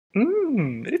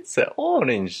It's a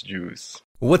orange juice.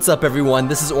 What's up everyone,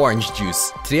 this is Orange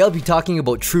Juice. Today I'll be talking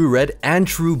about True Red and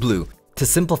True Blue. To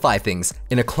simplify things,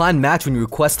 in a clan match when you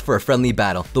request for a friendly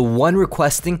battle, the one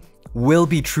requesting will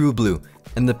be True Blue,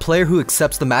 and the player who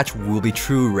accepts the match will be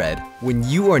True Red. When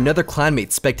you or another clanmate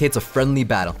spectates a friendly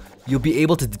battle, you'll be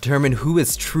able to determine who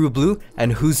is True Blue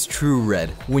and who's True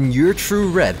Red. When you're True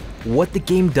Red, what the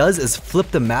game does is flip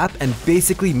the map and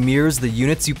basically mirrors the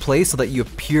units you play so that you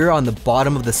appear on the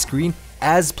bottom of the screen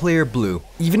as player Blue,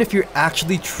 even if you're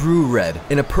actually True Red.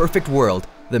 In a perfect world,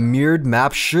 the mirrored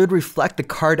map should reflect the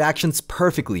card actions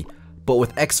perfectly, but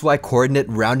with XY coordinate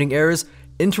rounding errors,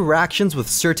 interactions with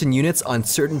certain units on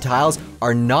certain tiles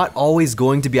are not always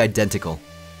going to be identical.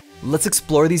 Let's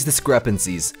explore these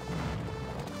discrepancies.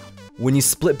 When you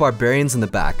split barbarians in the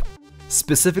back,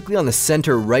 specifically on the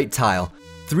center right tile,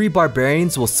 3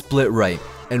 barbarians will split right,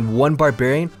 and 1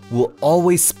 barbarian will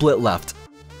always split left.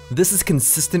 This is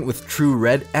consistent with True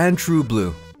Red and True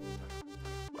Blue.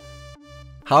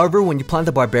 However, when you plant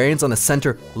the barbarians on the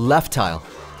center left tile,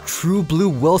 True Blue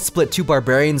will split 2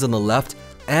 barbarians on the left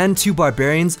and 2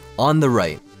 barbarians on the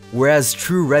right, whereas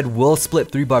True Red will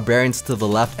split 3 barbarians to the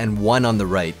left and 1 on the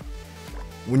right.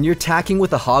 When you're attacking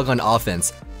with a hog on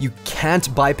offense, you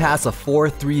can't bypass a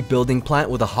 4-3 building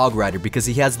plant with a hog rider because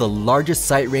he has the largest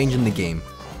sight range in the game.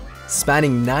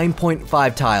 Spanning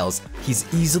 9.5 tiles,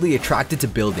 he's easily attracted to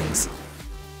buildings.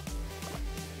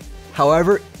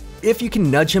 However, if you can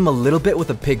nudge him a little bit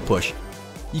with a pig push,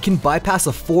 you can bypass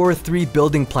a 4-3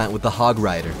 building plant with the hog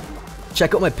rider.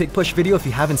 Check out my pig push video if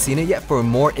you haven't seen it yet for a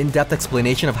more in-depth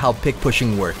explanation of how pig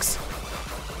pushing works.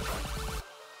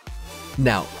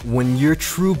 Now, when you're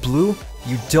True Blue,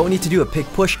 you don't need to do a pig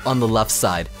push on the left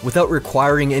side. Without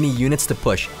requiring any units to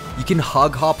push, you can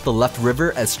hog hop the left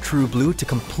river as True Blue to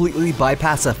completely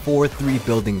bypass a 4-3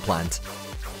 building plant.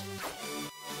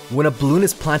 When a balloon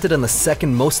is planted on the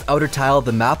second most outer tile of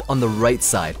the map on the right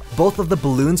side, both of the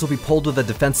balloons will be pulled with a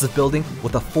defensive building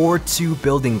with a 4-2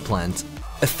 building plant,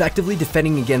 effectively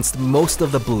defending against most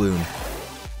of the balloon.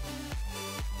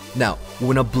 Now,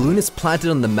 when a balloon is planted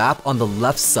on the map on the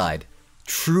left side,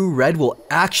 True Red will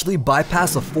actually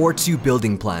bypass a 4-2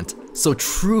 building plant, so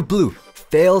True Blue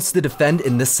fails to defend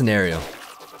in this scenario.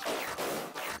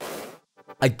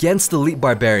 Against elite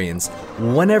barbarians,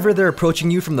 whenever they're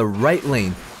approaching you from the right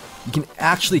lane, you can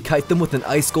actually kite them with an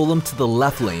ice golem to the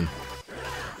left lane.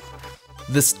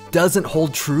 This doesn't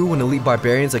hold true when elite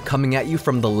barbarians are coming at you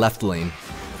from the left lane.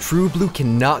 True Blue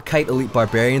cannot kite elite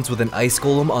barbarians with an ice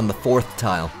golem on the 4th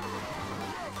tile.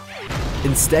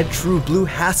 Instead, True Blue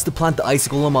has to plant the ice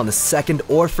golem on the 2nd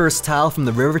or 1st tile from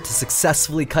the river to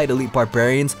successfully kite elite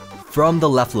barbarians from the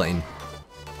left lane.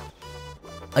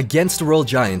 Against Royal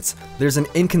Giants, there's an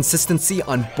inconsistency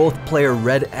on both player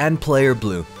Red and player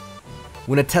Blue.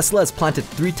 When a Tesla has planted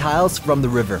 3 tiles from the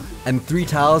river and 3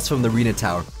 tiles from the arena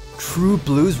tower, True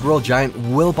Blue's Royal Giant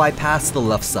will bypass the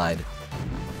left side.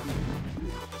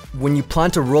 When you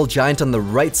plant a Royal Giant on the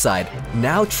right side,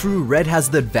 now True Red has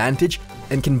the advantage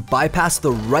and can bypass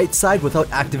the right side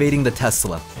without activating the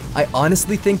Tesla. I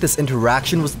honestly think this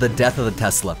interaction was the death of the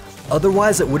Tesla.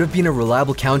 Otherwise, it would have been a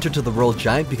reliable counter to the Royal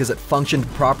Giant because it functioned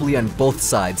properly on both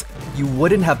sides. You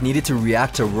wouldn't have needed to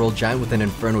react to a Royal Giant with an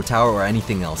Inferno Tower or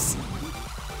anything else.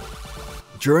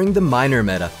 During the minor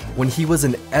meta, when he was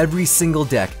in every single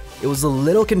deck, it was a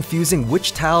little confusing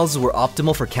which tiles were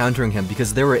optimal for countering him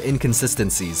because there were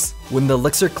inconsistencies. When the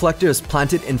Elixir Collector is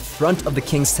planted in front of the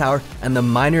King's Tower and the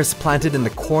Miner is planted in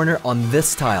the corner on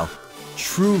this tile,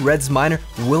 True Red's Miner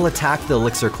will attack the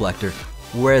Elixir Collector,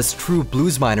 whereas True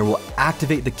Blue's Miner will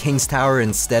activate the King's Tower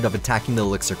instead of attacking the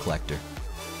Elixir Collector.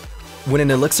 When an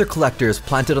Elixir Collector is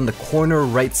planted on the corner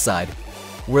right side,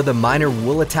 where the Miner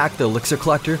will attack the Elixir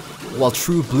Collector, while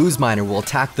True Blue's Miner will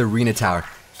attack the Arena Tower,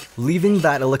 leaving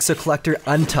that Elixir Collector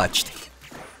untouched.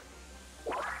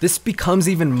 This becomes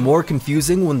even more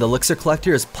confusing when the Elixir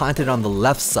Collector is planted on the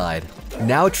left side.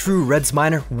 Now True Red's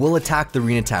Miner will attack the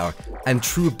Arena Tower, and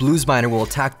True Blue's Miner will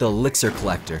attack the Elixir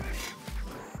Collector.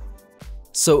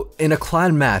 So in a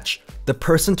clan match, the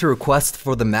person to request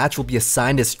for the match will be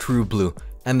assigned as True Blue,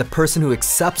 and the person who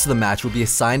accepts the match will be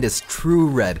assigned as True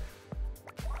Red.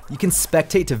 You can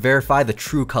spectate to verify the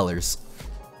true colors.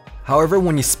 However,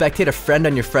 when you spectate a friend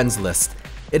on your friends list,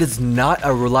 it is not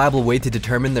a reliable way to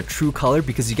determine their true color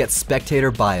because you get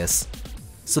spectator bias.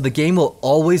 So the game will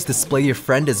always display your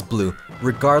friend as blue,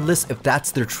 regardless if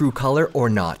that's their true color or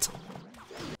not.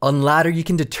 On ladder, you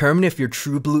can determine if you're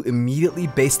True Blue immediately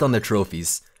based on the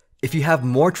trophies. If you have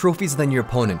more trophies than your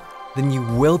opponent, then you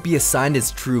will be assigned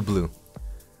as True Blue.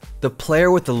 The player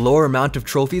with the lower amount of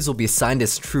trophies will be assigned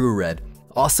as True Red,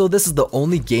 Also, this is the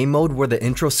only game mode where the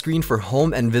intro screen for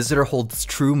home and visitor holds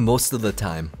true most of the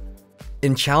time.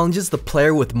 In challenges, the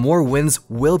player with more wins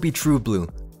will be true blue.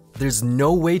 There's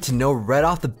no way to know right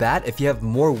off the bat if you have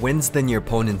more wins than your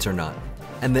opponent or not.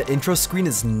 And the intro screen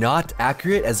is not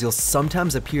accurate, as you'll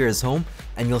sometimes appear as home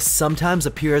and you'll sometimes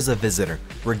appear as a visitor,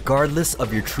 regardless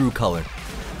of your true color.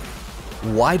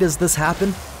 Why does this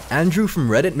happen? Andrew from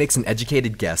Reddit makes an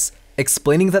educated guess,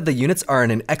 explaining that the units are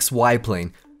in an XY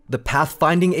plane. The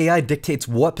pathfinding AI dictates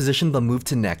what position they'll move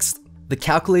to next. The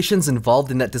calculations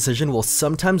involved in that decision will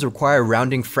sometimes require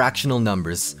rounding fractional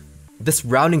numbers. This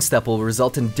rounding step will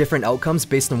result in different outcomes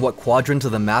based on what quadrant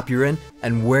of the map you're in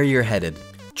and where you're headed.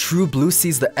 True blue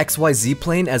sees the XYZ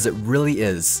plane as it really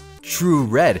is. True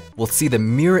red will see the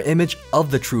mirror image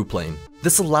of the true plane.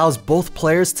 This allows both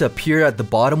players to appear at the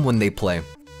bottom when they play.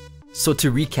 So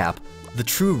to recap, the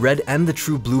true red and the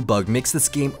true blue bug makes this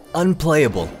game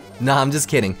unplayable. Nah, I'm just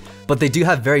kidding, but they do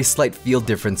have very slight field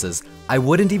differences. I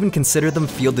wouldn't even consider them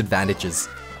field advantages.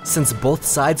 Since both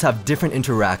sides have different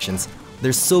interactions,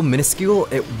 they're so minuscule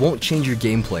it won't change your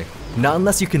gameplay, not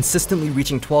unless you're consistently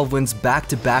reaching 12 wins back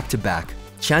to back to back.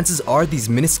 Chances are these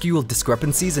minuscule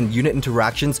discrepancies in unit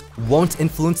interactions won't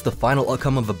influence the final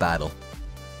outcome of a battle.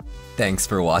 Thanks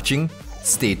for watching.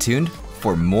 Stay tuned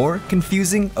for more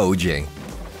confusing OJ.